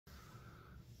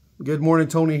Good morning,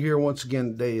 Tony here. Once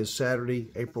again, today is Saturday,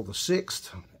 April the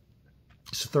 6th.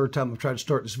 It's the third time I've tried to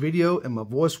start this video and my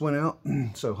voice went out.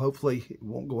 So hopefully it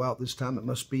won't go out this time. It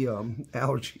must be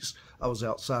allergies. I was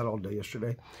outside all day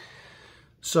yesterday.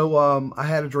 So I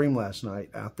had a dream last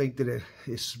night. I think that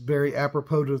it's very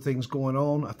apropos to things going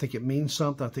on. I think it means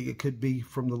something. I think it could be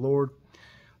from the Lord.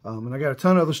 And I got a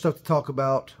ton of other stuff to talk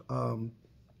about. And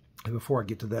before I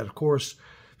get to that, of course,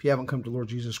 if you haven't come to Lord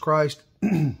Jesus Christ,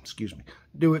 excuse me,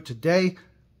 do it today.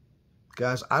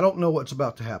 Guys, I don't know what's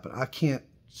about to happen. I can't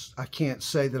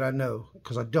say that I know,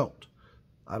 because I don't.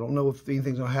 I don't know if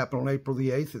anything's going to happen on April the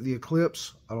 8th at the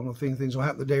eclipse. I don't know if anything's going to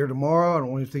happen the day or tomorrow. I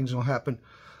don't know if anything's going to happen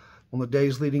on the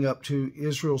days leading up to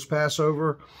Israel's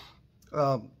Passover,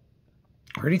 or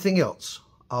anything else.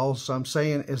 All I'm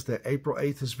saying is that April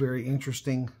 8th is very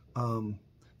interesting.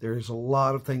 There's a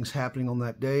lot of things happening on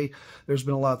that day. There's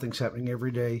been a lot of things happening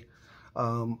every day.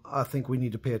 I think we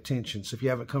need to pay attention. So if you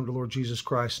haven't come to Lord Jesus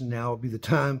Christ, now would be the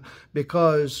time,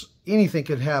 because anything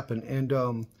could happen.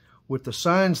 And with the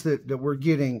signs that we're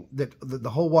getting, that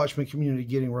the whole Watchman community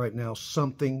getting right now,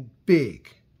 something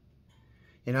big.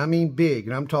 And I mean big.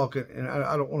 And I'm talking, and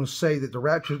I don't want to say that the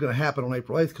rapture is going to happen on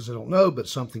April 8th, because I don't know, but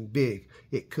something big.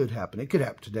 It could happen. It could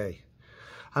happen today.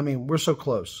 I mean, we're so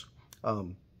close.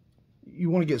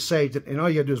 You want to get saved, and all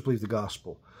you got to do is believe the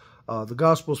gospel. The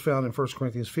gospel is found in 1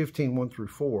 Corinthians 15, 1 through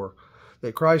 4,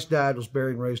 that Christ died, was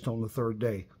buried, and raised on the third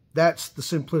day. That's the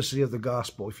simplicity of the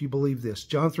gospel, if you believe this.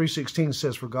 John 3:16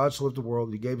 says, "For God so loved the world,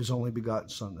 that he gave his only begotten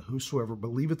Son, that whosoever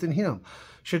believeth in him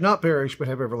should not perish, but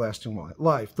have everlasting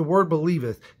life." The word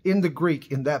believeth in the Greek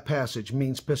in that passage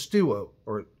means pisteuo,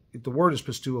 or the word is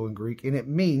pisteuo in Greek, and it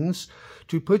means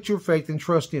to put your faith and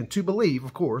trust in, to believe,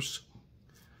 of course,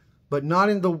 but not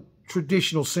in the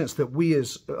traditional sense that we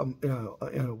as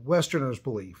Westerners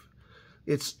believe.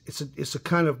 It's a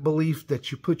kind of belief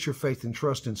that you put your faith and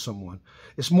trust in someone.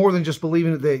 It's more than just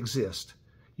believing that they exist.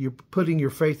 You're putting your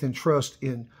faith and trust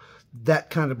in that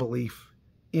kind of belief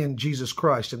in Jesus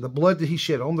Christ and the blood that he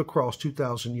shed on the cross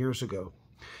 2,000 years ago.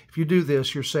 If you do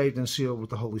this, you're saved and sealed with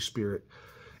the Holy Spirit.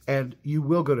 And you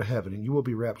will go to heaven, and you will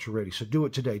be rapture ready. So do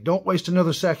it today. Don't waste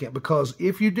another second, because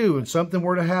if you do, and something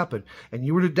were to happen, and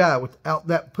you were to die without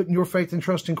that, putting your faith and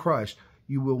trust in Christ,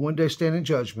 you will one day stand in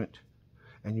judgment,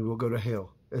 and you will go to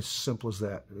hell. It's as simple as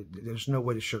that. There's no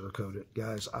way to sugarcoat it,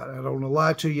 guys. I don't want to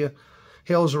lie to you.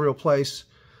 Hell is a real place.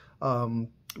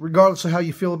 Regardless of how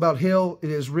you feel about hell, it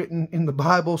is written in the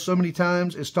Bible so many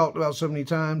times. It's talked about so many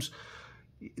times.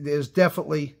 There's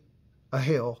definitely a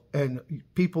hell, and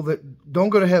people that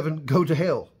don't go to heaven go to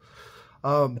hell.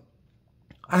 I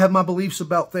have my beliefs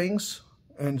about things,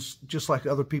 and just like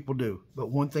other people do.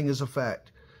 But one thing is a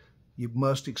fact: you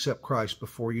must accept Christ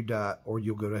before you die, or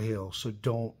you'll go to hell. So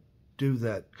don't do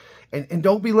that, and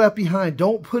don't be left behind.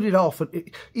 Don't put it off.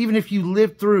 Even if you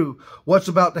live through what's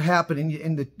about to happen,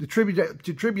 and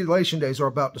the tribulation days are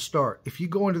about to start. If you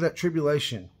go into that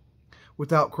tribulation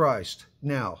without Christ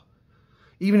now,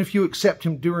 even if you accept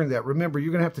him during that, remember,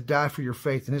 you're going to have to die for your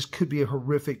faith. And this could be a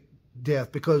horrific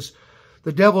death, because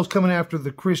the devil's coming after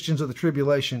the Christians of the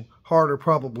tribulation harder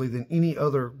probably than any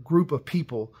other group of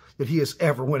people that he has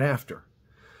ever went after.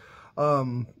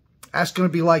 That's going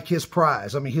to be like his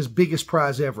prize. I mean, his biggest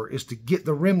prize ever is to get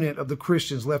the remnant of the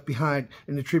Christians left behind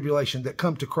in the tribulation that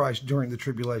come to Christ during the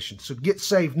tribulation. So get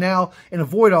saved now and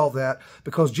avoid all that,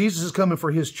 because Jesus is coming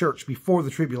for his church before the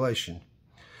tribulation.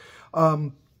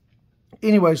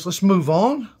 Anyways, let's move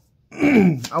on.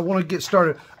 I want to get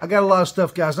started. I got a lot of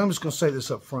stuff, guys. I'm just going to say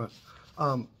this up front.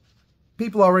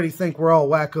 People already think we're all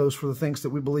wackos for the things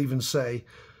that we believe and say.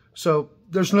 So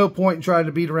there's no point in trying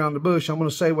to beat around the bush. I'm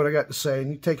going to say what I got to say,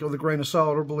 and you take it with a grain of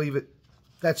salt or believe it.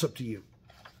 That's up to you.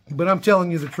 But I'm telling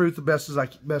you the truth the best as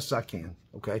I can,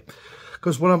 okay?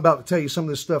 Because what I'm about to tell you, some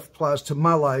of this stuff applies to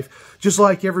my life. Just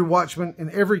like every watchman and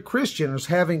every Christian is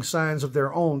having signs of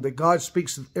their own, that God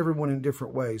speaks to everyone in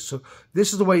different ways. So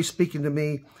this is the way he's speaking to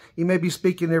me. He may be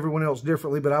speaking to everyone else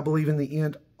differently, but I believe in the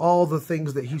end, all the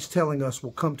things that he's telling us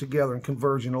will come together and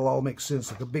converge, and it'll all make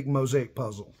sense like a big mosaic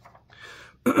puzzle.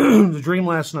 The dream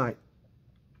last night.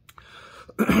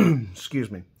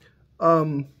 Excuse me.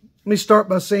 Let me start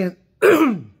by saying,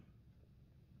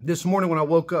 this morning when I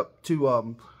woke up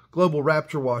to Global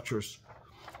Rapture Watchers,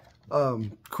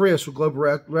 Chris with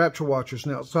Global Rapture Watchers.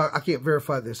 Now, so I can't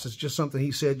verify this. It's just something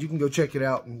he said. You can go check it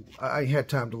out, and I ain't had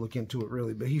time to look into it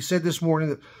really. But he said this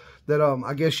morning that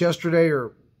I guess yesterday,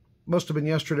 or must have been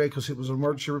yesterday because it was an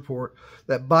emergency report,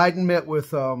 that Biden met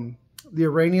with the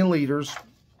Iranian leaders.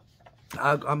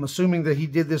 I'm assuming that he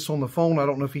did this on the phone. I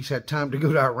don't know if he's had time to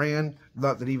go to Iran.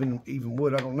 Not that even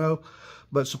would. I don't know.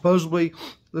 But supposedly,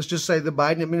 let's just say the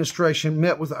Biden administration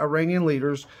met with the Iranian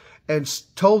leaders, and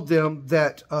told them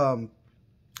that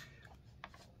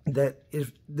that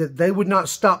they would not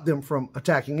stop them from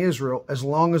attacking Israel as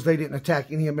long as they didn't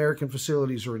attack any American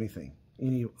facilities or anything,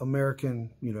 any American,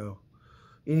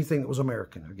 anything that was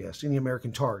American, I guess, any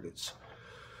American targets.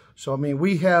 So, I mean,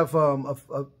 we have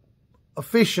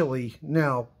officially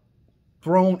now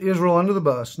thrown Israel under the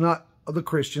bus, not the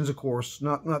Christians, of course,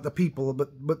 not the people,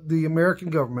 but the American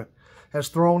government has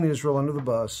thrown Israel under the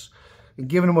bus and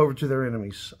given them over to their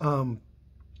enemies.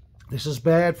 This is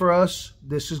bad for us.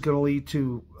 This is going to lead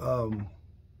to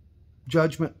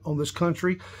judgment on this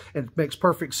country. And it makes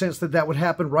perfect sense that that would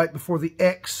happen right before the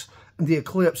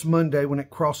eclipse Monday, when it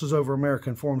crosses over America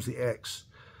and forms the X.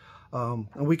 And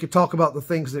we could talk about the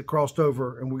things that crossed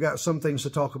over, and we got some things to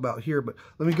talk about here. But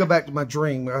let me go back to my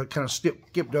dream. I kind of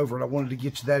skipped over it. I wanted to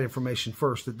get you that information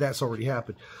first, that's already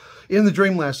happened. In the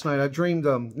dream last night, I dreamed,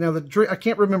 now the dream, I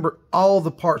can't remember all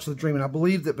the parts of the dream, and I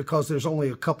believe that because there's only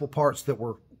a couple parts that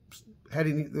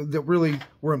really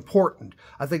were important.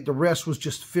 I think the rest was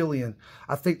just fill-in.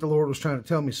 I think the Lord was trying to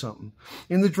tell me something.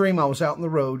 In the dream, I was out in the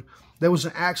road. There was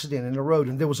an accident in the road,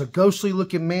 and there was a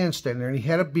ghostly-looking man standing there, and he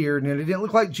had a beard, and it didn't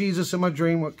look like Jesus in my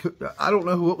dream. I don't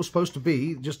know who it was supposed to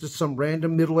be, just some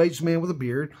random middle-aged man with a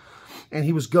beard, and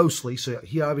he was ghostly, so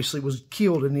he obviously was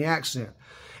killed in the accident.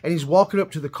 And he's walking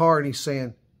up to the car, and he's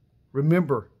saying,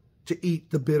 "Remember to eat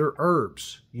the bitter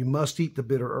herbs. You must eat the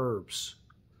bitter herbs."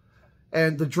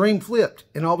 And the dream flipped,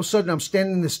 and all of a sudden I'm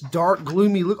standing in this dark,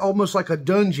 gloomy, look almost like a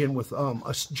dungeon with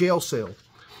a jail cell.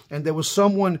 And there was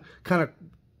someone kind of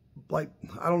like,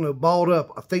 I don't know, balled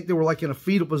up. I think they were like in a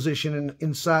fetal position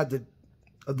inside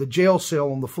the jail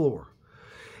cell on the floor.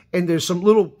 And there's some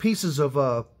little pieces of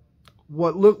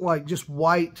what looked like just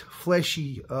white,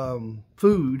 fleshy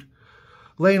food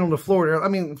laying on the floor there. I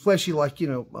mean, fleshy like,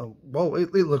 well,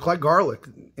 it looked like garlic,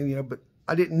 and but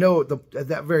I didn't know at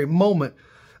that very moment.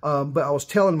 But I was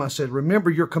telling him, I said, "Remember,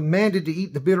 you're commanded to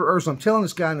eat the bitter herbs." I'm telling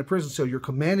this guy in the prison cell, "You're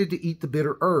commanded to eat the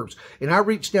bitter herbs." And I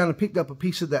reached down and picked up a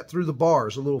piece of that through the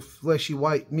bars, a little fleshy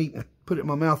white meat, and I put it in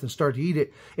my mouth and started to eat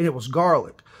it, and it was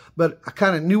garlic. But I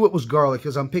kind of knew it was garlic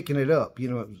as I'm picking it up.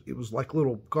 It was like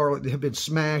little garlic that had been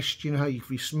smashed. How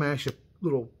if you smash a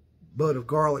little bud of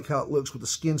garlic, how it looks with the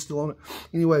skin still on it.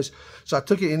 Anyways, so I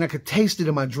took it, and I could taste it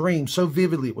in my dream so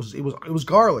vividly. It was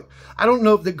garlic. I don't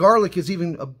know if the garlic is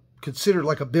even considered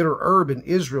like a bitter herb in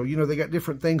Israel. They got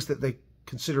different things that they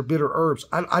consider bitter herbs.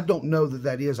 I don't know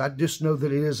that is. I just know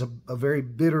that it is a very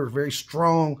bitter, very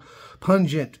strong,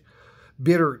 pungent,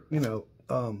 bitter,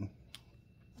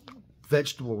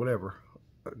 vegetable, whatever.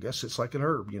 I guess it's like an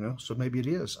herb, so maybe it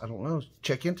is. I don't know.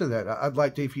 Check into that. I'd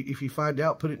like to, if you find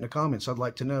out, put it in the comments. I'd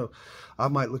like to know. I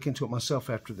might look into it myself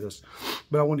after this,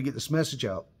 but I want to get this message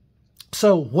out.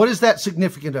 So what is that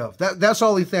significant of? That's the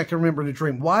only thing I can remember in the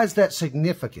dream. Why is that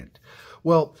significant?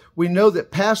 Well, we know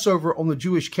that Passover on the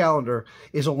Jewish calendar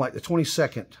is on like the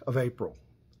 22nd of April.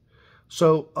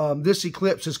 So this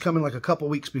eclipse is coming like a couple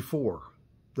weeks before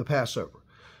the Passover.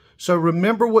 So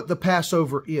remember what the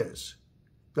Passover is.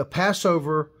 The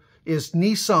Passover is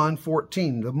Nisan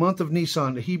 14, the month of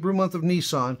Nisan, the Hebrew month of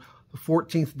Nisan, the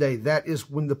 14th day. That is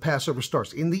when the Passover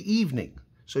starts, in the evening.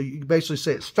 So you basically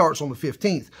say it starts on the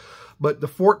 15th. But the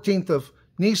 14th of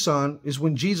Nisan is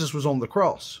when Jesus was on the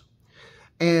cross.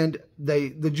 And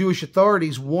the Jewish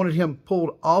authorities wanted him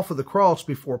pulled off of the cross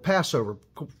before Passover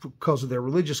because of their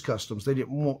religious customs. They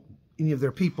didn't want any of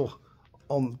their people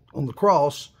on the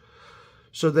cross.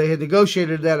 So they had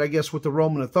negotiated that, I guess, with the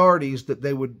Roman authorities, that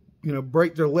they would,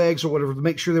 break their legs or whatever to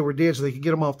make sure they were dead so they could get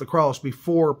them off the cross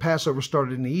before Passover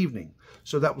started in the evening.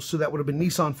 So that would have been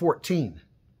Nisan 14.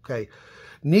 Okay.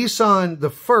 Nisan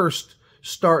the 1st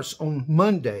starts on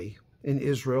Monday in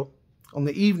Israel on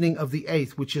the evening of the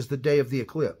 8th, which is the day of the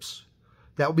eclipse.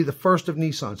 That will be the 1st of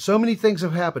Nisan. So many things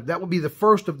have happened. That will be the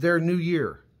 1st of their new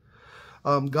year.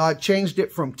 God changed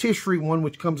it from Tishri one,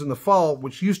 which comes in the fall,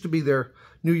 which used to be their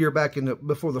new year back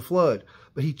before the flood.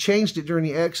 But he changed it during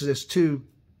the Exodus to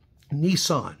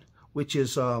Nisan, which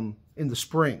is in the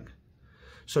spring.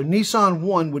 So Nisan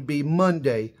 1 would be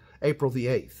Monday, April the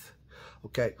 8th.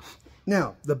 Okay.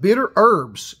 Now, the bitter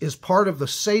herbs is part of the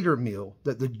Seder meal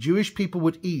that the Jewish people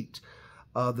would eat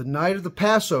the night of the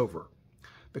Passover,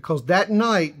 because that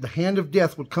night the hand of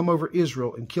death would come over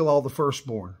Israel and kill all the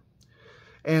firstborn.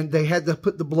 And they had to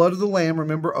put the blood of the lamb,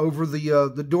 remember, over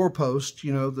the doorpost,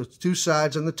 the two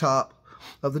sides and the top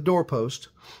of the doorpost.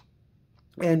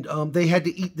 And they had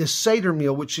to eat this Seder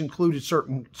meal, which included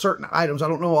certain items. I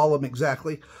don't know all of them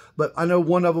exactly, but I know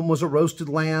one of them was a roasted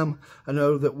lamb. I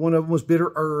know that one of them was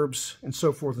bitter herbs, and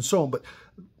so forth and so on. But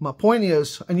my point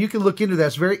is, and you can look into that,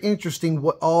 it's very interesting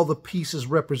what all the pieces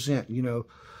represent.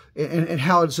 and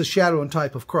how it's a shadow and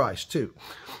type of Christ too.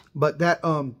 But that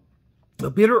the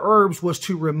bitter herbs was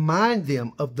to remind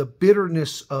them of the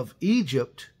bitterness of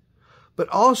Egypt, but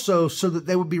also so that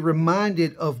they would be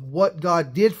reminded of what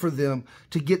God did for them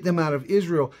to get them out of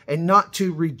Israel, and not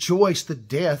to rejoice the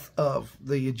death of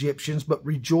the Egyptians, but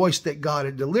rejoice that God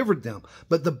had delivered them.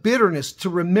 But the bitterness, to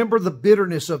remember the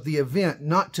bitterness of the event,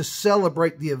 not to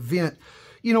celebrate the event,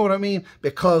 you know what I mean?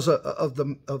 Because of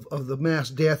the mass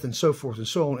death and so forth and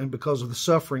so on, and because of the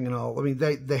suffering and all. I mean,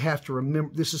 they have to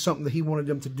remember, this is something that he wanted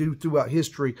them to do throughout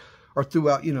history, or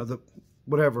throughout, you know, the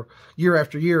whatever, year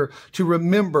after year, to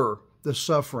remember the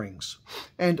sufferings.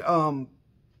 And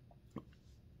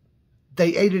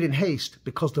they ate it in haste,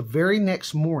 because the very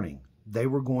next morning they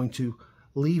were going to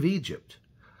leave Egypt.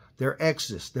 Their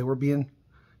exodus, they were being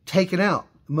taken out.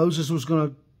 Moses was going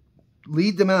to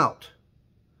lead them out.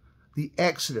 The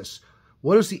Exodus.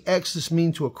 What does the Exodus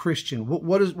mean to a Christian?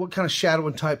 What kind of shadow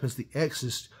and type is the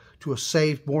Exodus to a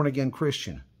saved, born-again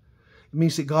Christian? It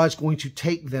means that God's going to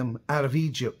take them out of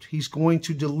Egypt. He's going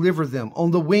to deliver them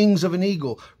on the wings of an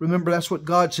eagle. Remember, that's what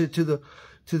God said to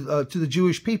the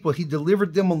Jewish people. He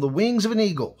delivered them on the wings of an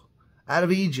eagle out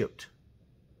of Egypt.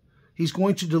 He's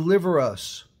going to deliver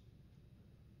us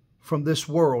from this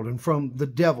world and from the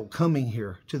devil coming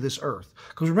here to this earth.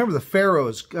 Because remember, the Pharaoh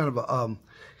is kind of a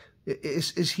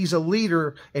he's a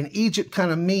leader, and Egypt kind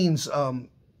of means,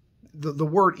 the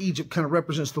word Egypt kind of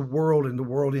represents the world, and the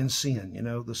world in sin, you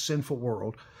know, the sinful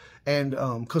world. And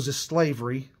because it's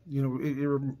slavery, you know,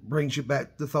 it brings you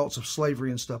back the thoughts of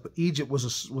slavery and stuff. But Egypt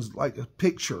was like a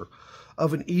picture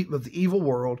of the evil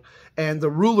world, and the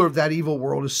ruler of that evil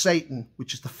world is Satan,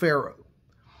 which is the Pharaoh.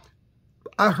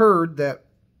 I heard that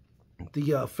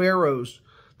the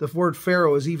word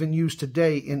Pharaoh is even used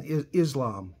today in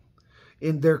Islam,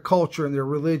 in their culture and their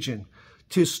religion,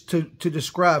 to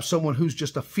describe someone who's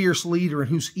just a fierce leader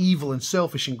and who's evil and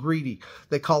selfish and greedy.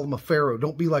 They call them a pharaoh.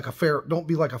 Don't be like a pharaoh. Don't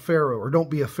be like a pharaoh, or don't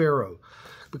be a pharaoh,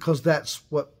 because that's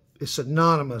what is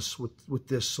synonymous with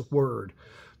this word.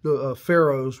 The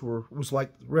pharaohs was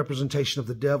like representation of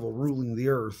the devil ruling the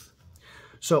earth.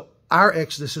 So our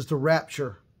Exodus is the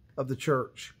rapture of the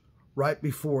church, right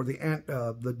before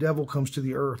the devil comes to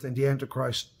the earth and the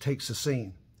Antichrist takes the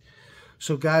scene.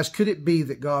 So, guys, could it be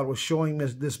that God was showing me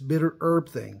this bitter herb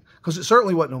thing? Because it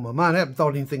certainly wasn't on my mind. I haven't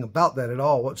thought anything about that at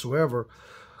all whatsoever.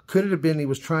 Could it have been he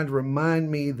was trying to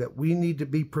remind me that we need to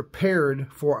be prepared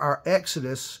for our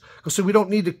Exodus? Because so we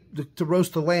don't need to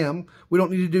roast the lamb. We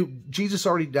don't need to do, Jesus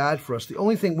already died for us. The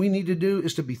only thing we need to do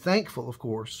is to be thankful, of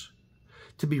course,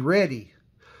 to be ready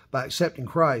by accepting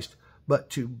Christ, but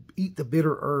to eat the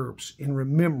bitter herbs in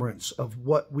remembrance of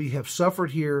what we have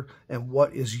suffered here and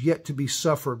what is yet to be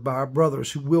suffered by our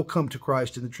brothers who will come to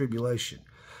Christ in the tribulation.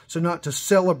 So not to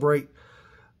celebrate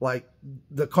like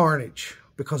the carnage,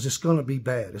 because it's going to be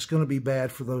bad. It's going to be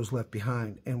bad for those left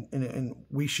behind. And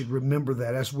we should remember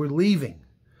that as we're leaving.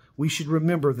 We should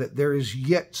remember that there is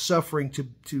yet suffering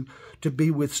to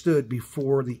be withstood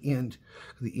before the end.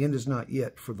 The end is not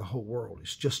yet for the whole world.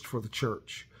 It's just for the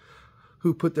church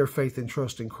who put their faith and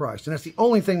trust in Christ. And that's the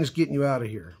only thing that's getting you out of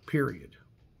here, period.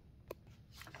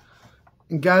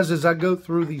 And guys, as I go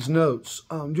through these notes,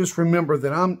 just remember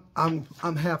that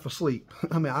I'm half asleep.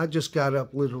 I mean, I just got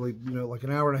up literally, you know, like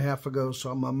an hour and a half ago.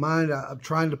 So in my mind, I'm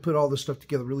trying to put all this stuff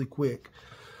together really quick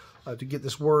to get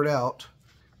this word out.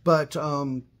 But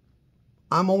I'm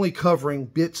only covering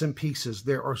bits and pieces.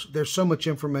 There's so much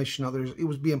information out there. It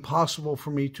would be impossible for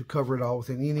me to cover it all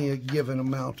within any given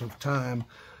amount of time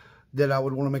that I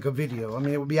would want to make a video. I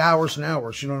mean, it would be hours and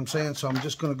hours, you know what I'm saying? So I'm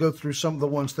just going to go through some of the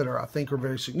ones that I think are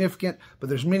very significant, but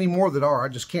there's many more that are. I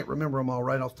just can't remember them all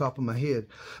right off the top of my head.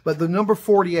 But the number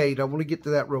 48, I want to get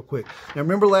to that real quick. Now,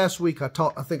 remember last week, I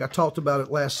think I talked about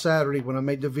it last Saturday when I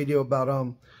made the video about,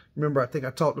 remember, I think I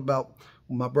talked about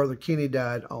when my brother Kenny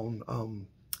died on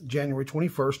January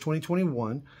 21st,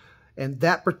 2021. And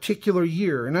that particular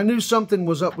year, and I knew something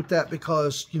was up with that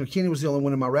because, you know, Kenny was the only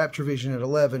one in my Rapture vision at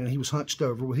 11, and he was hunched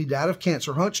over. Well, he died of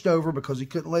cancer, hunched over because he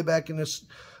couldn't lay back in this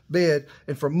bed,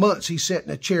 and for months he sat in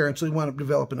a chair until he wound up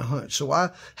developing a hunch. So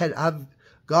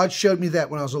God showed me that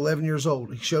when I was 11 years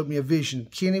old. He showed me a vision.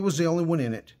 Kenny was the only one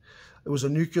in it. It was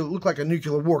it looked like a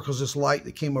nuclear war because this light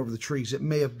that came over the trees. It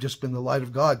may have just been the light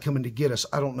of God coming to get us.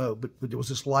 I don't know, but there was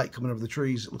this light coming over the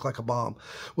trees. It looked like a bomb.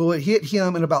 Well, it hit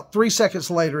him, and about 3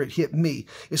 seconds later, it hit me.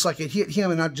 It's like it hit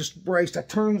him, and I just braced. I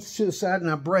turned to the side,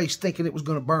 and I braced, thinking it was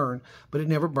going to burn, but it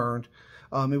never burned.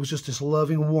 It was just this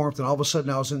loving warmth, and all of a sudden,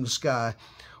 I was in the sky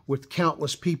with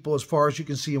countless people, as far as you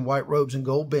can see, in white robes and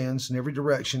gold bands in every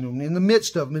direction. And in the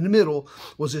midst of them, in the middle,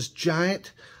 was this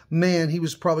giant man. He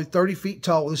was probably 30 feet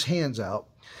tall with his hands out.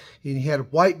 He had a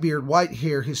white beard, white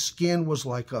hair. His skin was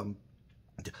like,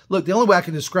 look, the only way I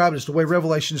can describe it is the way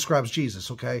Revelation describes Jesus,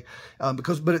 okay?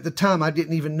 But at the time, I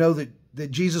didn't even know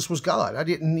that Jesus was God. I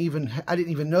didn't even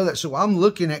know that. So I'm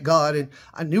looking at God, and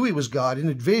I knew he was God in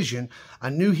a vision. I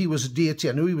knew he was a deity.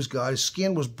 I knew he was God. His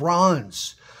skin was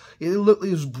bronze. It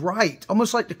was bright,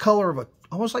 almost like the color of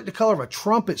a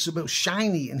trumpet. So it was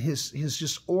shiny, and his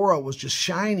just aura was just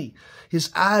shiny.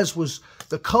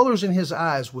 The colors in his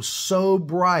eyes was so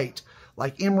bright,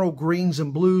 like emerald greens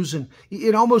and blues, and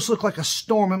it almost looked like a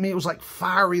storm. I mean, it was like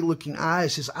fiery looking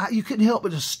eyes. You couldn't help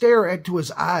but to stare into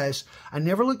his eyes. I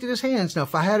never looked at his hands. Now,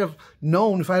 if I had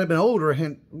been older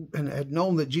and had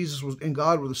known that Jesus and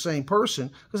God were the same person,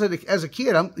 because as a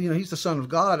kid, he's the Son of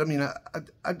God. I mean,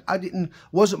 I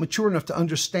wasn't mature enough to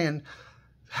understand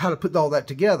how to put all that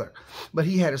together. But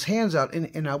he had his hands out,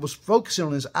 and I was focusing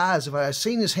on his eyes. If I had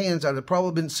seen his hands out, I'd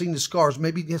probably been seeing the scars.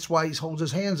 Maybe that's why he holds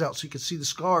his hands out, so you could see the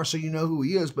scars, so you know who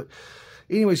he is. But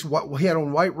anyways, he had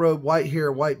on white robe, white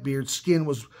hair, white beard. Skin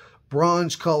was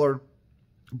bronze colored,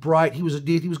 bright. He was a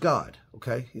deity. He was God,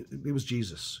 okay? It was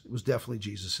Jesus. It was definitely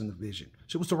Jesus in the vision.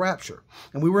 So it was the rapture.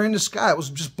 And we were in the sky. It was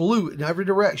just blue in every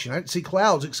direction. I didn't see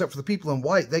clouds except for the people in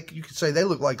white. You could say they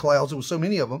looked like clouds. There was so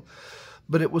many of them.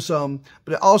 But it was,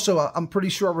 but also, I'm pretty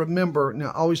sure I remember,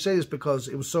 now I always say this because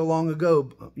it was so long ago,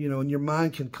 and your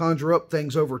mind can conjure up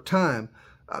things over time,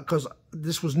 because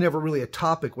this was never really a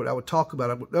topic, what I would talk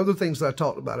about. Other things that I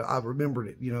talked about, I remembered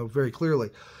it, very clearly.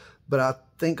 But I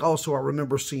think also I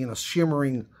remember seeing a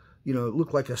shimmering, it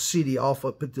looked like a city off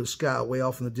up at the sky, way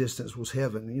off in the distance was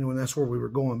heaven, and that's where we were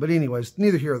going. But anyways,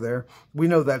 neither here or there. We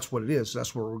know that's what it is.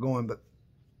 That's where we're going. But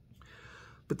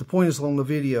the point is, on the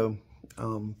video,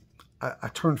 I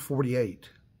turned 48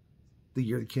 the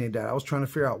year that Kenny died. I was trying to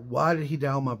figure out, why did he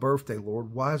die on my birthday,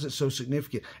 Lord? Why is it so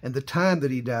significant? And the time that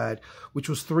he died, which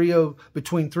was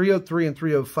between 303 and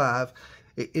 305,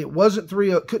 it wasn't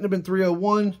it couldn't have been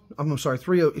 301. I'm sorry, it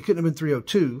couldn't have been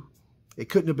 302. It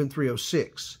couldn't have been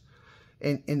 306.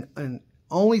 And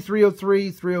only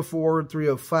 303, 304, and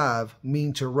 305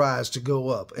 mean to rise, to go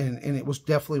up. And it was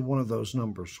definitely one of those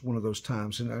numbers, one of those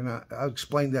times. And I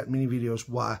explained that in many videos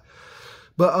why.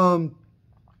 But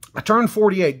I turned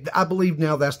 48. I believe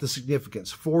now that's the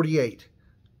significance. 48.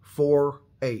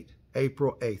 4/8.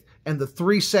 April 8th. And the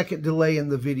 3-second delay in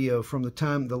the video from the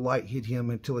time the light hit him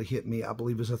until it hit me, I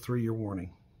believe, is a 3-year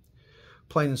warning.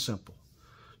 Plain and simple.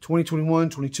 2021,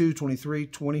 22, 23,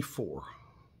 24.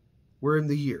 We're in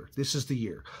the year. This is the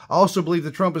year. I also believe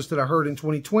the trumpets that I heard in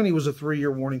 2020 was a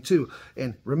 3-year warning too.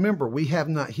 And remember, we have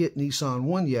not hit Nissan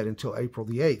 1 yet until April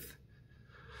the 8th.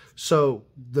 So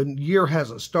the year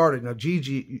hasn't started. Now,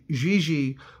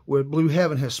 Gigi with Blue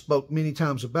Heaven has spoke many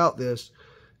times about this.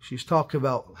 She's talked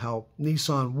about how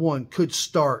Nissan 1 could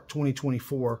start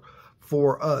 2024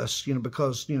 for us,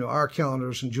 because, our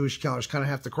calendars and Jewish calendars kind of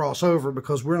have to cross over,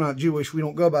 because we're not Jewish. We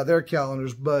don't go by their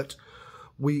calendars, but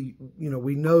we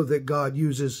know that God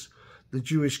uses the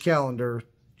Jewish calendar,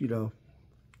 to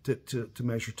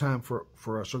measure time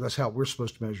for us. So that's how we're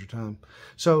supposed to measure time.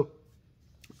 So,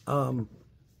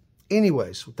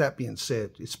 anyways, with that being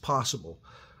said, it's possible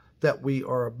that we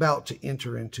are about to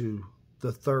enter into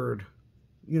the third,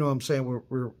 what I'm saying?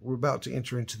 We're about to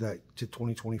enter into that, to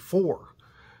 2024,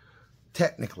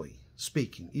 technically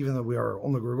speaking, even though we are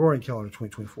on the Gregorian calendar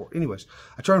 2024. Anyways,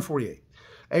 I turned 48,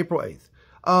 April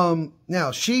 8th.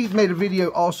 Now, she made a video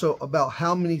also about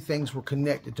how many things were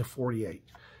connected to 48.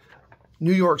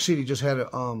 New York City just had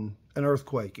an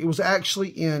earthquake. It was actually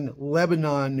in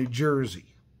Lebanon, New Jersey.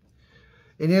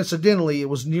 And incidentally, it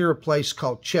was near a place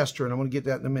called Chester, and I'm going to get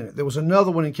that in a minute. There was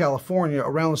another one in California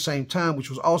around the same time,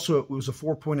 which was also, it was a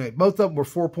 4.8. Both of them were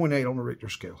 4.8 on the Richter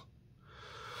scale.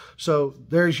 So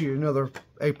there's another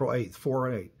April 8th, 4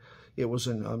 and 8. It was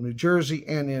in New Jersey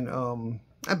and in,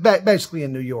 basically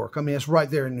in New York. I mean, it's right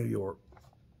there in New York.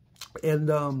 And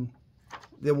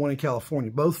the one in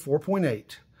California, both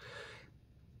 4.8.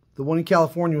 The one in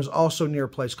California was also near a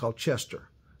place called Chester.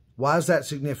 Why is that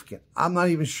significant? I'm not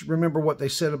even remember what they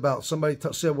said about, somebody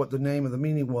said what the name of the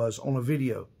meaning was on a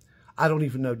video. I don't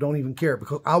even know, don't even care,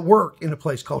 because I work in a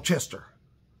place called Chester.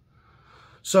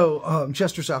 So,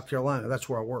 Chester, South Carolina, that's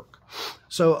where I work.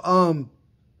 So,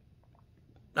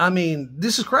 I mean,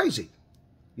 this is crazy.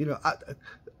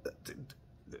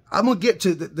 I'm going to get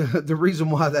to the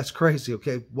reason why that's crazy,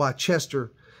 okay? Why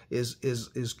Chester is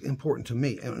important to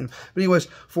me. But anyways,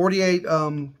 48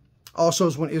 also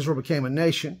is when Israel became a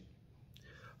nation.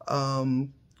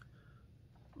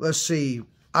 Let's see.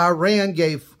 Iran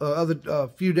gave a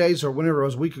few days or whenever it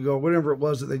was, a week ago, or whatever it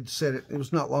was that they said it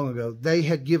was not long ago. They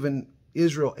had given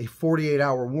Israel a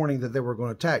 48-hour warning that they were going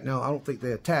to attack. Now, I don't think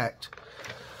they attacked,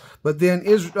 But then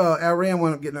Iran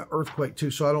wound up getting an earthquake too,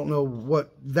 so I don't know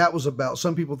what that was about.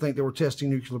 Some people think they were testing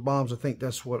nuclear bombs. I think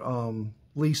that's what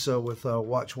Lisa with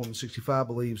Watch Woman 65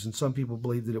 believes, and some people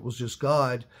believe that it was just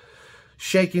God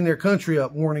shaking their country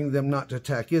up, warning them not to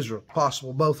attack Israel.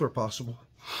 Possible, both are possible.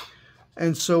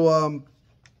 And so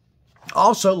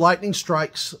also lightning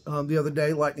strikes the other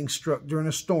day. Lightning struck during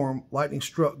a storm. Lightning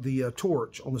struck the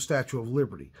torch on the Statue of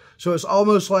Liberty. So it's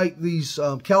almost like these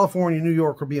California and New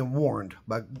York are being warned,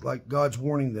 by like God's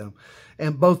warning them.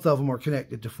 And both of them are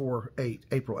connected to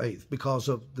April 8th because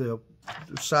of the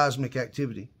seismic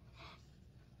activity.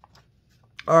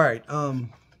 All right.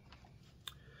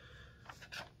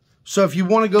 So if you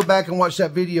want to go back and watch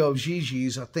that video of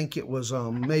Gigi's, I think it was I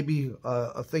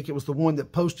think it was the one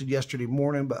that posted yesterday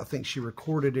morning, but I think she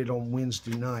recorded it on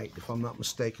Wednesday night, if I'm not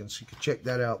mistaken. So you can check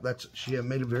that out. She had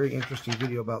made a very interesting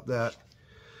video about that.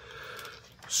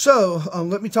 So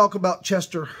let me talk about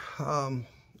Chester. All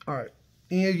right.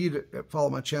 Any of you that follow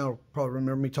my channel probably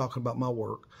remember me talking about my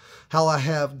work. How I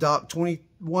have Doc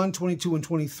 21, 22, and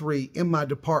 23 in my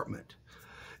department.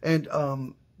 And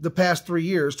the past 3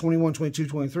 years, 21, 22,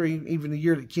 23, even the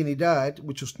year that Kenny died,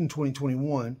 which was in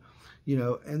 2021, you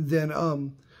know, and then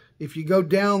if you go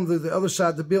down the other side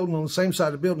of the building, on the same side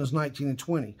of the building is 19 and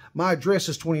 20. My address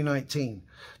is 2019.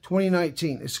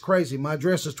 2019, it's crazy. My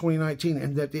address is 2019,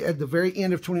 and at the very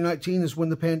end of 2019 is when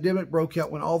the pandemic broke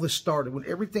out, when all this started, when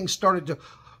everything started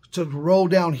to roll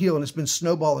downhill, and it's been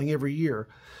snowballing every year.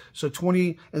 So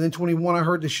 20, and then 21, in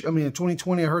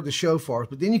 2020, I heard the shofars.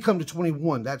 But then you come to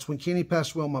 21. That's when Kenny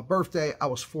passed away on my birthday. I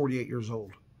was 48 years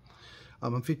old.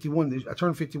 I'm 51. I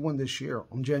turned 51 this year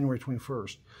on January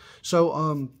 21st.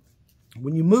 So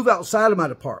when you move outside of my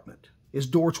department, is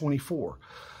door 24.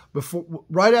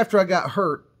 Right after I got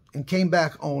hurt and came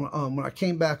back on, when I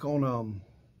came back on,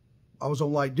 I was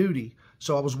on light duty.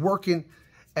 So I was working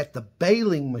at the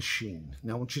baling machine.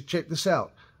 Now I want you to check this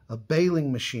out. A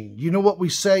baling machine. You know what we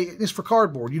say? It's for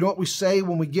cardboard. You know what we say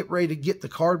when we get ready to get the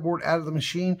cardboard out of the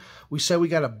machine? We say we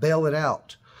got to bail it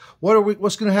out.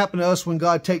 What's going to happen to us when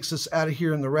God takes us out of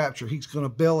here in the rapture? He's going to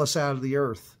bail us out of the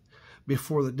earth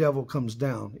before the devil comes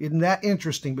down. Isn't that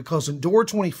interesting? Because in door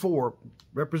 24,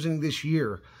 representing this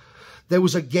year, there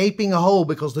was a gaping hole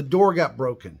because the door got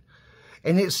broken.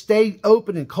 And it stayed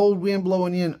open and cold wind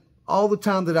blowing in all the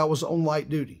time that I was on light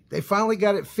duty. They finally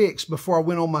got it fixed before I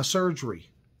went on my surgery.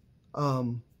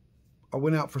 I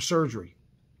went out for surgery.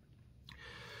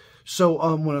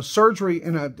 So when a surgery,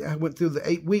 and I went through the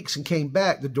 8 weeks and came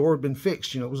back, the door had been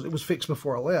fixed. You know, it was fixed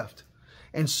before I left.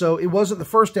 And so it wasn't the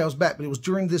first day I was back, but it was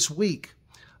during this week.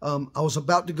 I was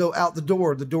about to go out the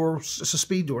door. The door, it's a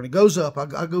speed door, and it goes up.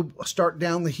 I start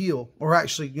down the hill, or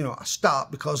actually, you know, I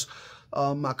stop because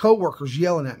my coworker's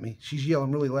yelling at me. She's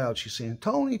yelling really loud. She's saying,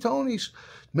 Tony,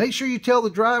 make sure you tell the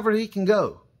driver that he can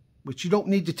go. But you don't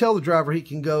need to tell the driver he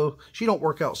can go. She don't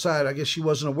work outside. I guess she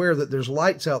wasn't aware that there's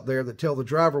lights out there that tell the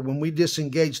driver when we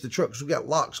disengage the truck, because we got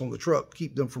locks on the truck to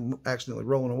keep them from accidentally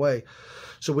rolling away.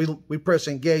 So we press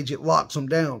engage, it locks them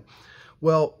down.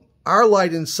 Well, our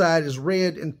light inside is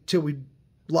red until we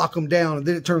lock them down, and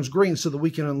then it turns green so that we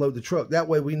can unload the truck. That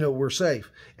way we know we're safe.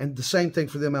 And the same thing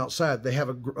for them outside. They have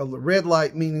a red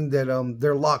light, meaning that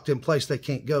they're locked in place. They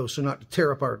can't go, so not to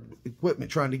tear up our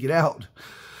equipment trying to get out.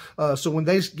 So when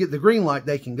they get the green light,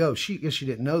 they can go. She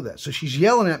didn't know that. So she's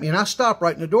yelling at me, and I stop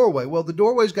right in the doorway. Well, the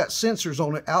doorway's got sensors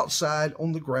on it outside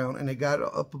on the ground, and they got it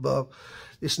up above.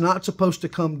 It's not supposed to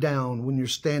come down when you're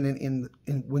standing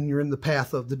when you're in the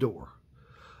path of the door.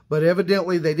 But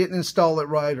evidently, they didn't install it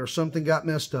right, or something got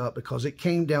messed up, because it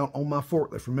came down on my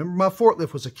forklift. Remember, my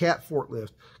forklift was a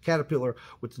Caterpillar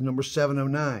with the number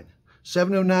 709.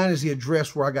 709 is the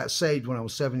address where I got saved when I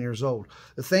was 7 years old.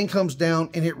 The thing comes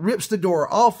down and it rips the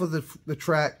door off of the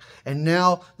track, and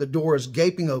now the door is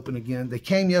gaping open again. They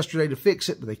came yesterday to fix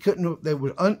it, but they couldn't. They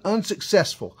were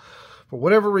unsuccessful for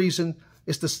whatever reason.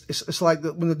 It's like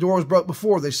when the door was broke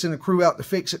before, they sent a crew out to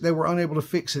fix it. They were unable to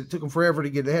fix it. It took them forever to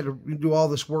get it. They had to do all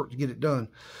this work to get it done.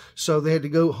 So they had to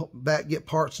go back, get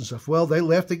parts and stuff. Well, they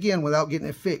left again without getting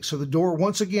it fixed. So the door,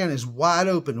 once again, is wide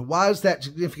open. Why is that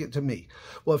significant to me?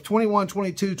 Well, if 21,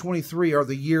 22, 23 are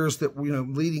the years that, you know,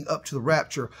 leading up to the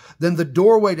rapture, then the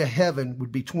doorway to heaven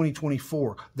would be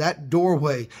 2024. That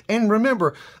doorway. And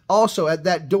remember, also at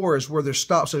that door is where there's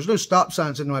stop signs. There's no stop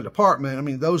signs in my department. I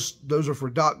mean, those are for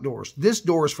dock doors. This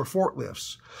door is for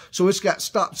forklifts. So it's got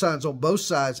stop signs on both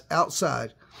sides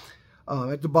outside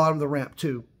at the bottom of the ramp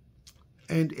too.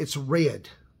 And it's red.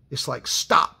 It's like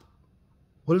stop.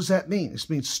 What does that mean? It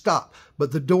means stop.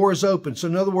 But the door is open. So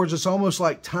in other words, it's almost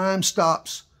like time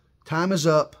stops. Time is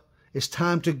up. It's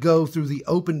time to go through the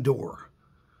open door.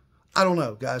 I don't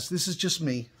know, guys. This is just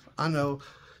me. I know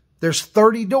There's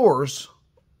 30 doors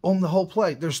on the whole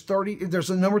place. There's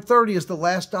a number 30 is the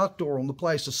last dock door on the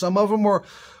place. So some of them are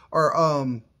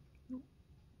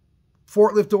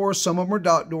forklift doors, some of them are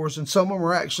dock doors, and some of them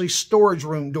are actually storage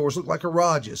room doors, look like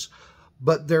garages.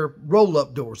 But they're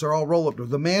roll-up doors. They're all roll-up doors.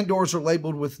 The man doors are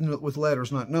labeled with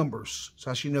letters, not numbers.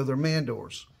 So you know they're man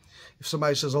doors. If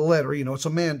somebody says a letter, you know it's a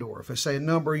man door. If they say a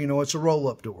number, you know it's a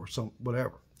roll-up door, so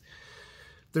whatever.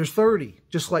 There's 30,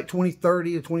 just like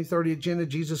 2030, the 2030 agenda.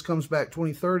 Jesus comes back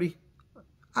 2030.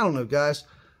 I don't know, guys.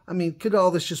 I mean, could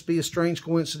all this just be a strange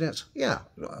coincidence? Yeah.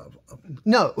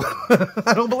 No.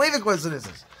 I don't believe in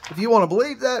coincidences. If you want to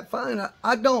believe that, fine.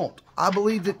 I don't. I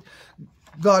believe that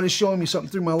God is showing me something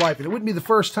through my life. And it wouldn't be the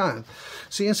first time.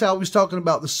 See, and so I was talking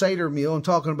about the Seder meal and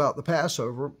talking about the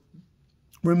Passover.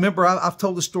 Remember, I've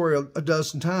told the story a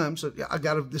dozen times.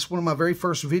 This is one of my very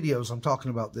first videos. I'm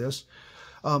talking about this.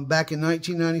 Back in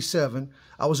 1997,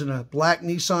 I was in a black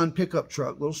Nissan pickup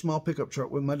truck, little small pickup truck,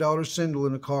 with my daughter Sindel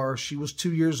in the car. She was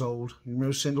 2 years old. You know,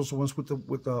 Sindel's the ones with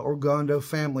the Orgando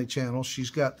family channel. She's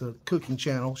got the cooking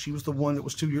channel. She was the one that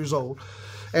was 2 years old.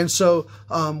 And so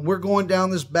we're going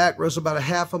down this back road, about a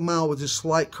half a mile with this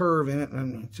slight curve in it.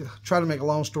 And to try to make a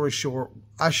long story short,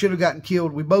 I should have gotten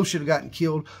killed. We both should have gotten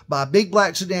killed by a big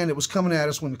black sedan that was coming at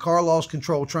us when the car lost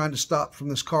control, trying to stop from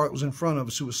this car that was in front of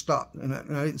us who was stopped. And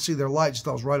I didn't see their lights.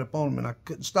 I was right up on them, and I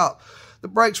couldn't stop. The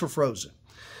brakes were frozen.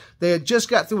 They had just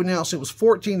got through announcing it was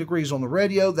 14 degrees on the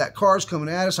radio. That car's coming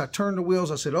at us. I turned the wheels.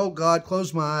 I said, oh, God,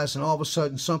 close my eyes. And all of a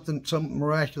sudden, something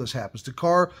miraculous happens. The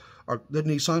car, or the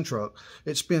Nissan truck,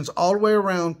 it spins all the way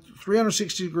around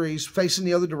 360 degrees facing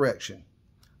the other direction.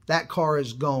 That car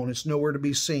is gone. It's nowhere to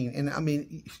be seen. And, I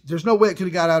mean, there's no way it could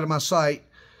have got out of my sight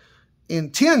in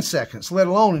 10 seconds, let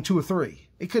alone in 2 or 3.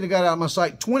 It could have got out of my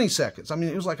sight in 20 seconds. I mean,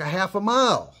 it was like a half a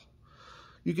mile.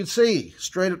 You could see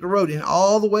straight up the road, and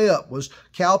all the way up was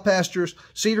cow pastures,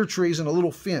 cedar trees, and a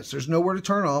little fence. There's nowhere to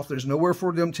turn off. There's nowhere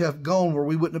for them to have gone where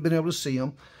we wouldn't have been able to see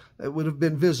them. It would have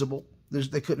been visible.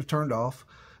 They couldn't have turned off.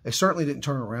 They certainly didn't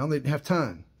turn around. They didn't have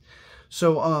time.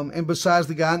 So, and besides,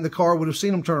 the guy in the car would have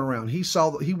seen them turn around.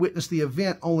 He witnessed the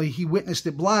event, only he witnessed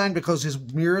it blind because his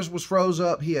mirrors was froze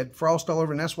up. He had frost all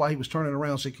over, and that's why he was turning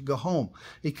around so he could go home.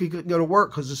 He couldn't go to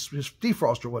work because his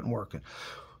defroster wasn't working.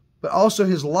 But also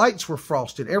his lights were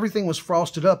frosted. Everything was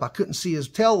frosted up. I couldn't see his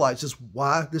tail lights. That's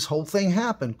why this whole thing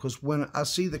happened. Because when I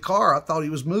see the car, I thought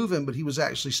he was moving, but he was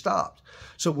actually stopped.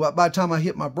 So by the time I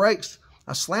hit my brakes,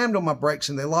 I slammed on my brakes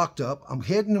and they locked up. I'm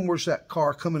heading towards that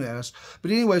car coming at us.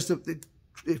 But anyways,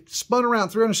 it spun around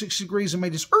 360 degrees and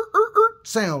made this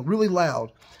sound really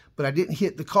loud. But I didn't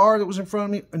hit the car that was in front of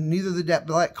me, and neither did that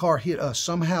black car hit us.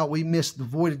 Somehow we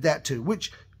avoided that too,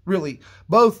 which really,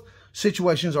 both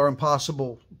situations are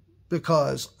impossible,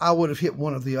 because I would have hit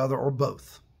one of the other or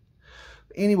both.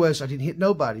 Anyways, I didn't hit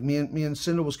nobody. Me and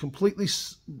Cinda was completely,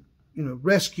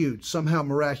 rescued somehow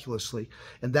miraculously,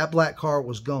 and that black car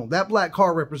was gone. That black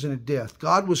car represented death.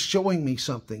 God was showing me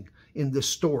something in this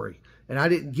story, and I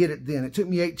didn't get it then. It took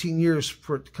me 18 years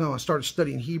for it to come. I started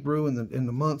studying Hebrew in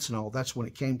the months and all. That's when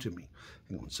it came to me.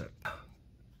 Hang on a second.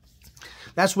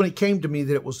 That's when it came to me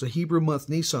that it was the Hebrew month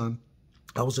Nisan.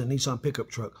 I was in a Nissan pickup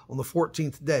truck on the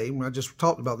 14th day. When I just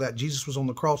talked about that, Jesus was on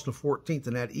the cross on the 14th,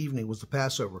 and that evening was the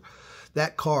Passover.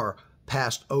 That car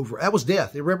passed over. That was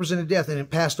death. It represented death, and it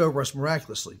passed over us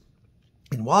miraculously.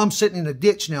 And while I'm sitting in a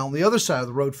ditch now on the other side of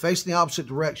the road, facing the opposite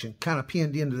direction, kind of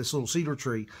pinned into this little cedar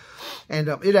tree, and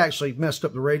it actually messed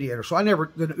up the radiator. So I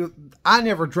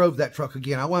never drove that truck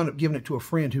again. I wound up giving it to a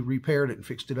friend who repaired it and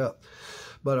fixed it up.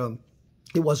 But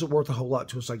it wasn't worth a whole lot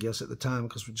to us, I guess, at the time,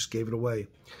 because we just gave it away.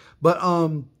 But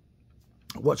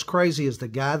what's crazy is the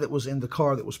guy that was in the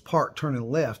car that was parked turning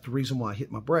left, the reason why I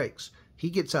hit my brakes, he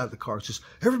gets out of the car and says,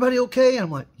 everybody okay? And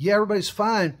I'm like, yeah, everybody's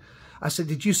fine. I said,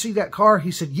 did you see that car?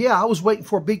 He said, yeah, I was waiting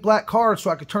for a big black car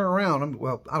so I could turn around.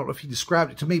 Well, I don't know if he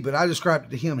described it to me, but I described it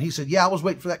to him. He said, yeah, I was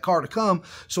waiting for that car to come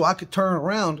so I could turn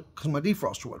around because my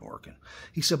defroster wasn't working.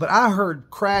 He said, but I heard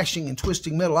crashing and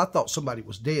twisting metal. I thought somebody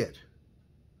was dead.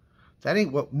 That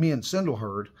ain't what me and Sindel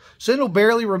heard. Sindel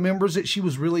barely remembers it.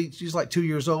 She's like 2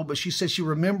 years old, but she says she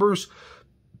remembers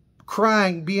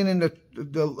crying, being in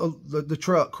the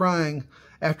truck, crying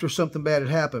after something bad had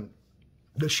happened.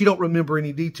 But she don't remember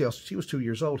any details. She was 2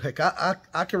 years old. Heck,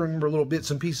 I can remember little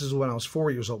bits and pieces when I was 4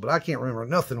 years old, but I can't remember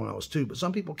nothing when I was 2. But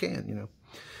some people can,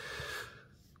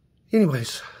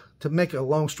 Anyways, to make a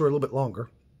long story a little bit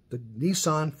longer, the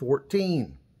Nissan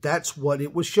 14. That's what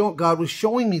it was showing. God was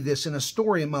showing me this in a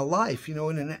story in my life, in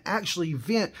an actual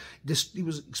event. He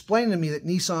was explaining to me that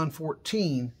Nissan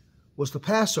 14 was the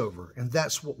Passover, and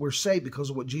that's what we're saved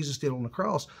because of what Jesus did on the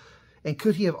cross. And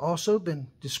could he have also been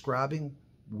describing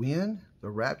when the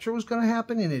rapture was going to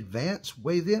happen in advance,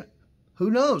 way then. Who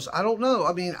knows? I don't know.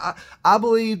 I mean, I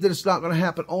believe that it's not going to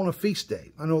happen on a feast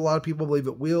day. I know a lot of people believe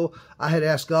it will. I had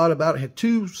asked God about it. Had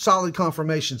 2 solid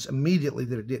confirmations immediately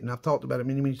that it didn't. I've talked about it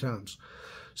many, many times.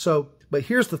 So, but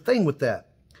here's the thing with that.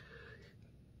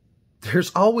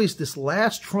 There's always this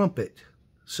last trumpet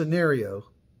scenario,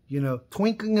 you know,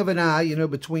 twinkling of an eye, you know,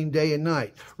 between day and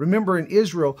night. Remember in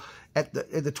Israel, at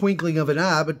the twinkling of an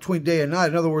eye between day and night,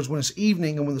 in other words, when it's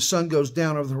evening and when the sun goes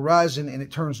down over the horizon and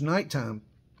it turns nighttime,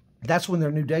 that's when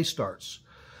their new day starts.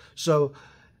 So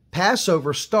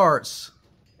Passover starts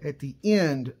at the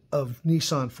end of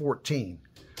Nisan 14.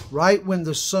 Right when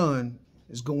the sun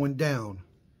is going down,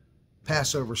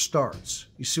 Passover starts.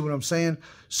 You see what I'm saying?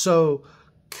 So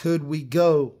could we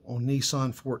go on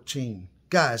Nisan 14?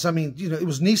 Guys, I mean, you know, it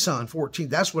was Nisan 14.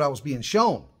 That's what I was being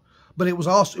shown. But it was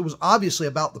obviously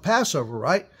about the Passover,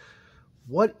 right?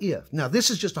 What if? Now,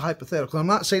 this is just a hypothetical. I'm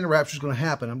not saying the rapture is going to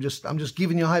happen. I'm just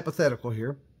giving you a hypothetical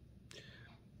here.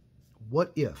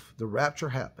 What if the rapture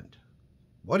happened?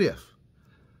 What if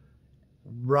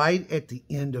right at the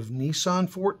end of Nisan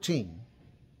 14,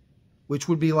 which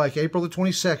would be like April the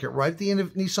 22nd, right at the end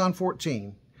of Nisan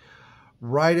 14,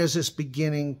 right as it's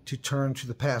beginning to turn to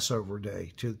the Passover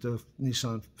day, to the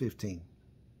Nisan 15.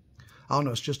 I don't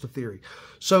know, it's just a theory.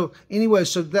 So anyway,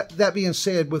 so that being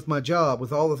said, with my job,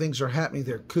 with all the things that are happening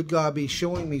there, could God be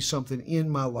showing me something in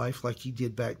my life like he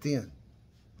did back then?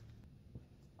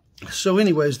 So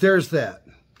anyways, there's that.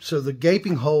 So the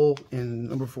gaping hole in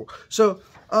number 4. So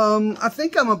I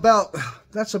think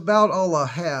that's about all I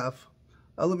have.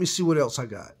 Let me see what else I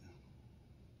got.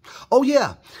 Oh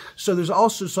yeah, so there's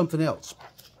also something else.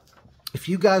 If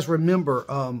you guys remember,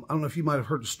 I don't know if you might have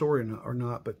heard the story or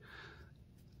not, but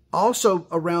also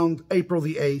around April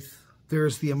the 8th,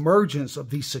 there's the emergence of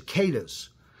these cicadas.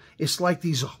 It's like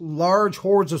these large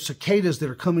hordes of cicadas that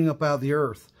are coming up out of the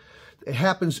earth. It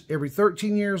happens every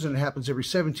 13 years and it happens every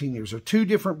 17 years. There are 2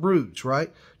 different broods,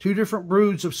 right? 2 different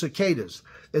broods of cicadas.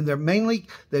 And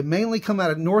they mainly come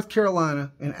out of North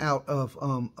Carolina and out of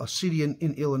a city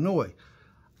in Illinois.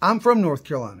 I'm from North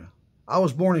Carolina. I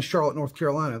was born in Charlotte, North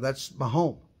Carolina. That's my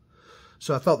home.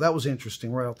 So I thought that was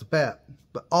interesting right off the bat.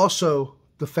 But also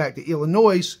the fact that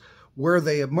Illinois, where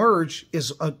they emerge,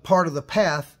 is a part of the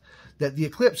path that the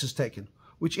eclipse is taken,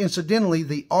 which incidentally,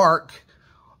 the Ark,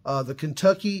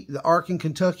 the Ark in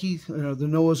Kentucky, you know, the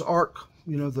Noah's Ark,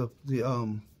 you know,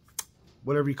 the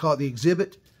whatever you call it, the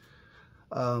exhibit.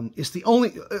 It's the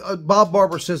only, Bob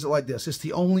Barber says it like this, it's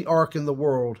the only Ark in the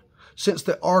world since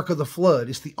the Ark of the Flood.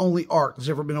 It's the only Ark that's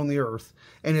ever been on the earth.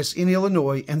 And it's in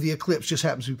Illinois, and the eclipse just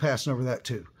happens to be passing over that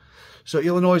too. So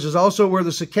Illinois is also where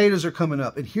the cicadas are coming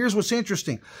up. And here's what's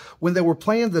interesting. When they were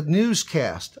playing the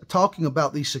newscast talking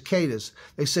about these cicadas,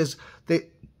 they says that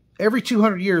every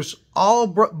 200 years,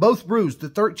 both broods, the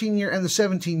 13-year and the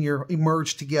 17-year,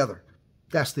 emerge together.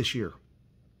 That's this year.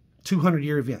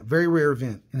 200-year event, very rare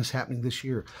event, and it's happening this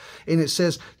year. And it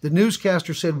says, the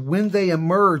newscaster said, when they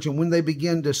emerge and when they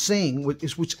begin to sing,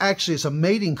 which actually is a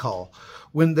mating call,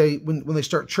 when they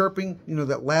start chirping, you know,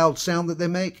 that loud sound that they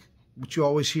make, which you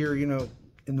always hear, you know,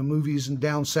 in the movies and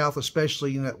down south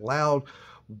especially, you know, that loud,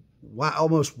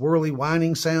 almost whirly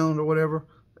whining sound or whatever.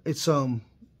 It's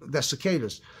that's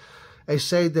cicadas. They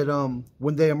say that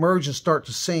when they emerge and start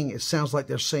to sing, it sounds like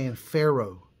they're saying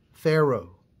Pharaoh,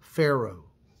 Pharaoh, Pharaoh.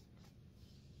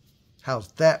 How's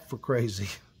that for crazy?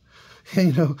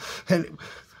 You know, and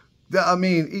I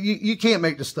mean, you can't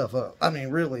make this stuff up. I mean,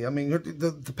 really. I mean,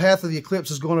 the path of the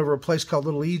eclipse is going over a place called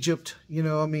Little Egypt. You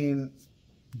know, I mean,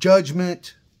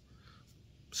 Judgement,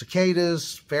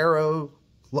 cicadas, Pharaoh,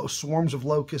 swarms of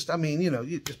locusts. I mean, you know,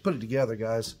 you just put it together,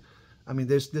 guys. I mean,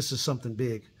 this is something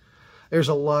big. There's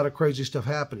a lot of crazy stuff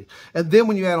happening. And then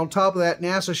when you add on top of that,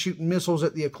 NASA shooting missiles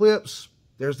at the eclipse,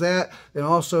 there's that. And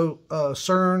also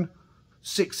CERN,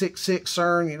 666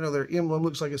 CERN, you know, their emblem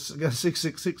looks like it's got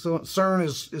 666 on it. CERN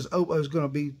is going to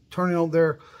be turning on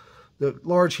the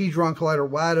Large Hadron Collider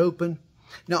wide open.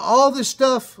 Now, all this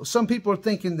stuff, some people are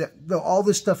thinking that though all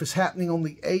this stuff is happening on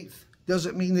the 8th,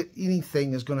 doesn't mean that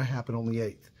anything is going to happen on the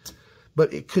 8th.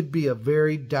 But it could be a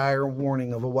very dire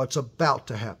warning of what's about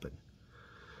to happen.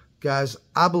 Guys,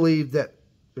 I believe that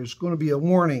there's going to be a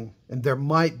warning, and there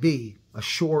might be a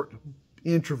short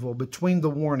interval between the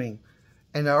warning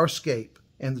and our escape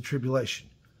and the tribulation.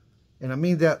 And I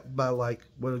mean that by like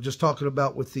what I was just talking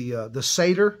about with the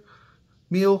Seder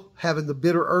meal, having the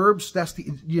bitter herbs. That's the,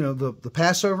 you know, the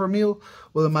Passover meal.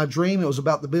 Well, in my dream, it was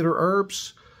about the bitter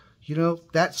herbs. You know,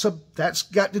 that's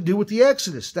got to do with the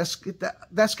Exodus. That's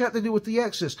got to do with the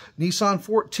Exodus. Nisan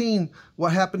 14,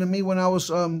 what happened to me when I was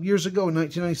years ago in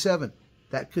 1997.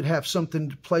 That could have something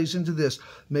that plays into this.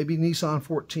 Maybe Nisan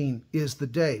 14 is the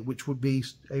day, which would be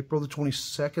April the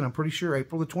 22nd. I'm pretty sure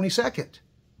April the 22nd.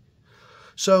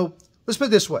 So let's put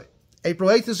it this way. April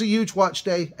 8th is a huge watch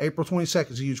day. April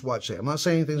 22nd is a huge watch day. I'm not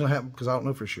saying anything's going to happen because I don't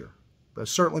know for sure. But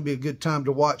it'll certainly be a good time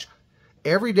to watch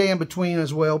every day in between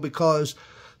as well, because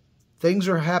things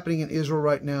are happening in Israel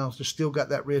right now. They've still got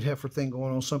that red heifer thing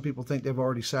going on. Some people think they've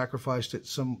already sacrificed it.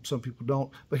 Some people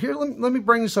don't. But here, let me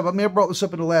bring this up. I may have brought this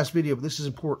up in the last video, but this is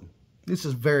important. This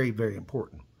is very, very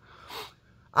important.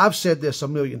 I've said this a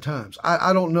million times.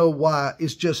 I don't know why.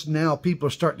 It's just now people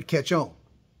are starting to catch on.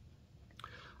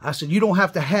 I said, you don't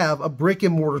have to have a brick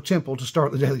and mortar temple to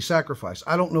start the daily sacrifice.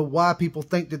 I don't know why people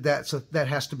think that that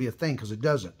has to be a thing, because it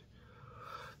doesn't.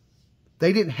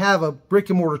 They didn't have a brick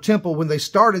and mortar temple when they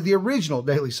started the original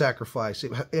daily sacrifice.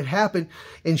 It happened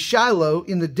in Shiloh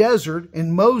in the desert,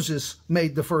 and Moses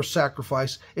made the first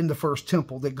sacrifice in the first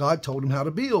temple that God told him how to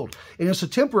build. And it's a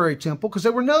temporary temple because they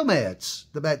were nomads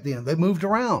back then. They moved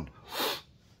around.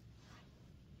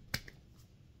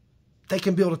 They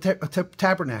can build a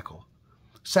tabernacle.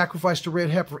 Sacrifice the red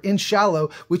heifer in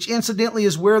Shiloh, which incidentally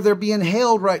is where they're being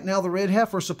held right now, the red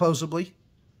heifer supposedly.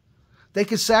 They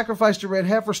could sacrifice the red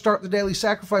heifer, start the daily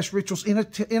sacrifice rituals in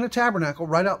a tabernacle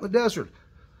right out in the desert.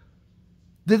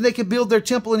 Then they could build their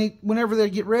temple whenever they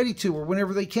get ready to, or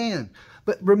whenever they can.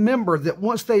 But remember that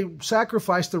once they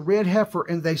sacrifice the red heifer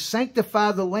and they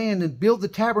sanctify the land and build the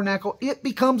tabernacle, it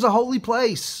becomes a holy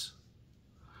place.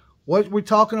 What we're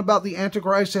talking about, the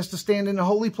Antichrist has to stand in a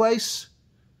holy place.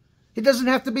 It doesn't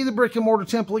have to be the brick and mortar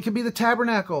temple. It can be the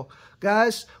tabernacle.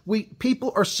 Guys,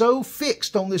 people are so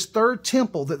fixed on this third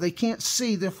temple that they can't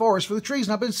see the forest for the trees.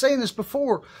 And I've been saying this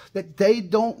before, that they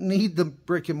don't need the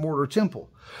brick and mortar temple.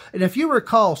 And if you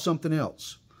recall something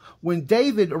else, when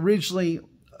David originally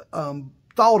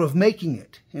thought of making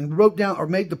it and wrote down or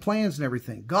made the plans and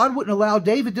everything, God wouldn't allow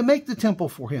David to make the temple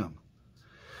for him.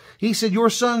 He said, your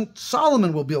son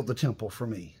Solomon will build the temple for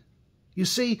me. You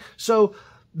see, so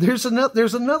there's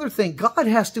another thing. God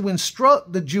has to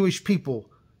instruct the Jewish people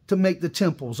to make the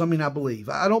temples. I mean, I believe.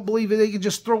 I don't believe that they can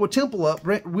just throw a temple up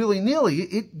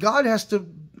willy-nilly. God has to,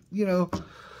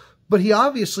 but he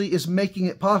obviously is making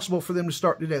it possible for them to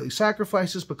start the daily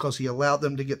sacrifices because he allowed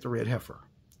them to get the red heifer.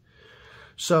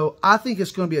 So I think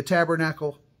it's going to be a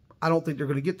tabernacle. I don't think they're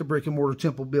going to get the brick and mortar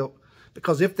temple built,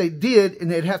 because if they did,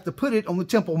 and they'd have to put it on the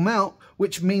Temple Mount,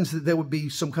 which means that there would be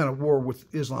some kind of war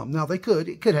with Islam. Now, it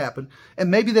could happen,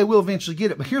 and maybe they will eventually get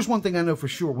it. But here's one thing I know for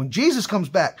sure. When Jesus comes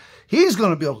back, he's going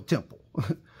to build a temple.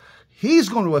 He's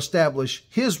going to establish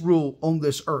his rule on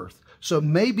this earth. So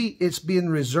maybe it's being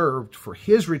reserved for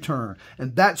his return.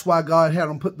 And that's why God had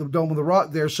them put the Dome of the Rock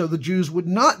there, so the Jews would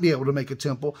not be able to make a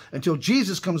temple until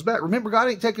Jesus comes back. Remember, God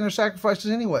ain't taking their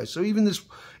sacrifices anyway. So even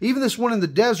this one in the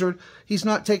desert, he's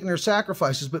not taking their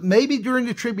sacrifices. But maybe during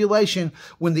the tribulation,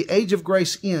 when the age of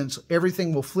grace ends,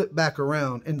 everything will flip back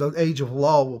around and the age of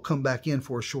law will come back in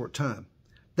for a short time.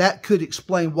 That could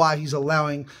explain why he's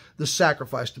allowing the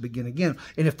sacrifice to begin again.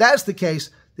 And if that's the case,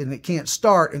 then it can't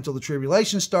start until the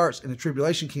tribulation starts, and the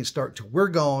tribulation can't start till we're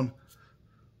gone.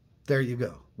 There you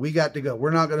go. We got to go.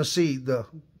 We're not going to see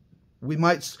we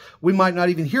might not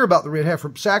even hear about the red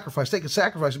heifer sacrifice. They can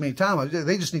sacrifice them any time.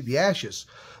 They just need the ashes.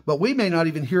 But we may not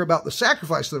even hear about the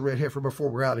sacrifice of the red heifer before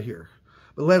we're out of here,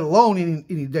 but let alone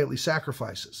any daily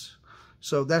sacrifices.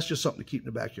 So that's just something to keep in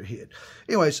the back of your head.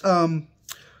 Anyways, so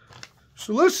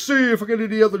let's see if I got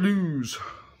any other news.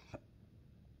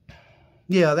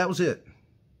 Yeah, that was it.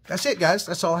 That's it, guys.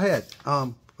 That's all I had.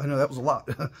 I know that was a lot.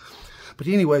 But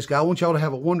anyways, guys, I want y'all to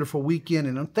have a wonderful weekend.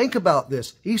 And think about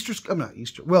this. Not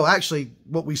Easter. Well, actually,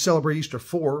 what we celebrate Easter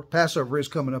for, Passover, is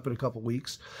coming up in a couple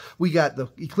weeks. We got the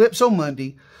eclipse on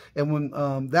Monday. And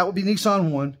when that will be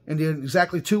Nisan 1. And then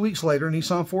exactly 2 weeks later,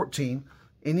 Nisan 14,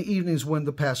 in the evening is when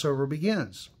the Passover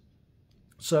begins.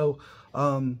 So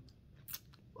a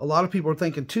lot of people are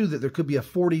thinking, too, that there could be a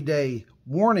 40-day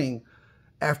warning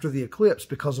after the eclipse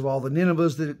because of all the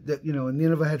Ninevehs that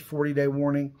Nineveh had 40-day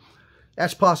warning.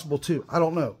 That's possible too. I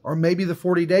don't know. Or maybe the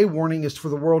 40-day warning is for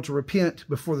the world to repent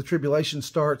before the tribulation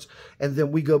starts, and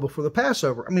then we go before the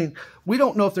Passover. I mean, we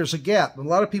don't know if there's a gap. A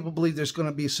lot of people believe there's going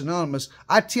to be synonymous.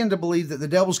 I tend to believe that the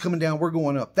devil's coming down, we're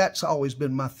going up. That's always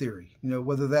been my theory.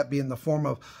 Whether that be in the form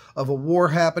of a war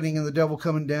happening and the devil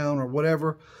coming down or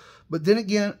whatever. But then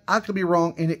again, I could be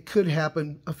wrong, and it could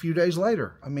happen a few days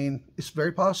later. I mean, it's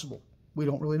very possible. We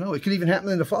don't really know. It could even happen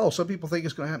in the fall. Some people think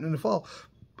it's going to happen in the fall.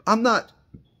 I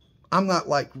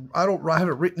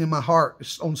haven't written in my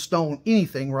heart on stone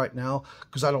anything right now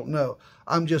because I don't know.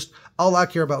 All I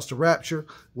care about is the rapture.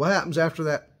 What happens after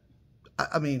that?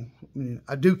 I mean,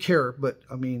 I do care, but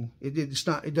I mean, it's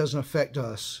not. It doesn't affect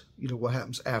us. You know what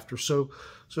happens after. So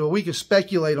we can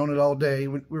speculate on it all day.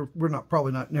 We're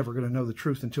probably not never going to know the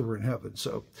truth until we're in heaven.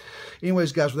 So,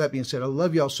 anyways, guys, with that being said, I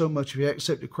love y'all so much. If you haven't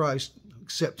accepted Christ,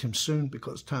 accept Him soon,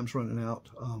 because time's running out.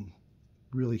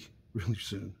 Really, really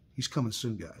soon. He's coming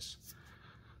soon, guys.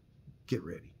 Get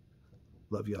ready.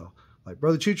 Love y'all. Like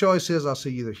Brother Chooch always says, I'll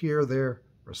see you either here or there,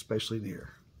 or especially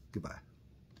near. Goodbye.